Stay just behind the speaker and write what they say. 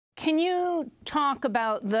Can you talk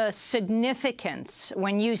about the significance,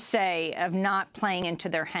 when you say, of not playing into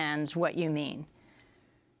their hands, what you mean?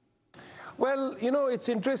 Well, you know, it's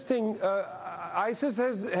interesting. ISIS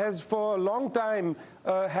has for a long time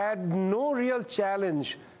had no real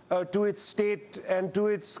challenge to its state and to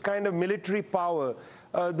its kind of military power.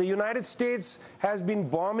 The United States has been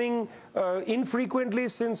bombing infrequently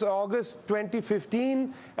since August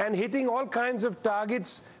 2015 and hitting all kinds of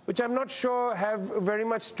targets which I'm not sure have very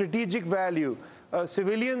much strategic value.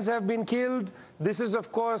 Civilians have been killed. This is,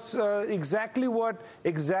 of course, exactly what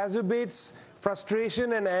exacerbates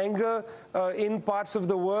frustration and anger in parts of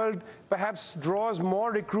the world, perhaps draws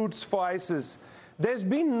more recruits for ISIS. There's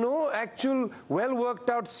been no actual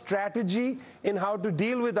well-worked-out strategy in how to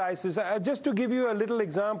deal with ISIS. Just to give you a little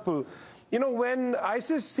example, you know, when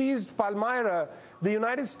ISIS seized Palmyra, the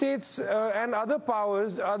United States and other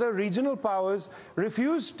powers, other regional powers,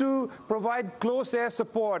 refused to provide close air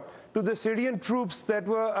support to the Syrian troops that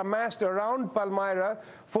were amassed around Palmyra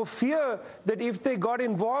for fear that if they got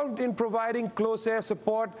involved in providing close air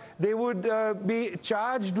support, they would be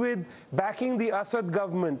charged with backing the Assad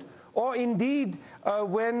government. Or indeed,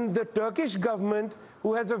 when the Turkish government,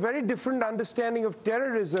 who has a very different understanding of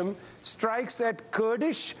terrorism, strikes at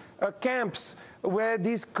Kurdish camps where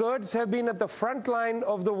these Kurds have been at the front line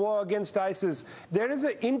of the war against ISIS. There is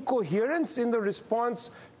an incoherence in the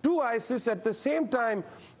response to ISIS at the same time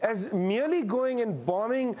as merely going and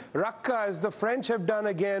bombing Raqqa, as the French have done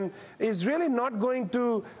again, is really not going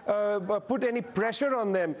to put any pressure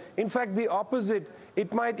on them. In fact, the opposite.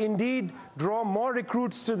 It might indeed draw more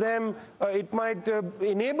recruits to them. It might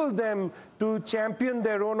enable them to champion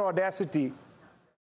their own audacity.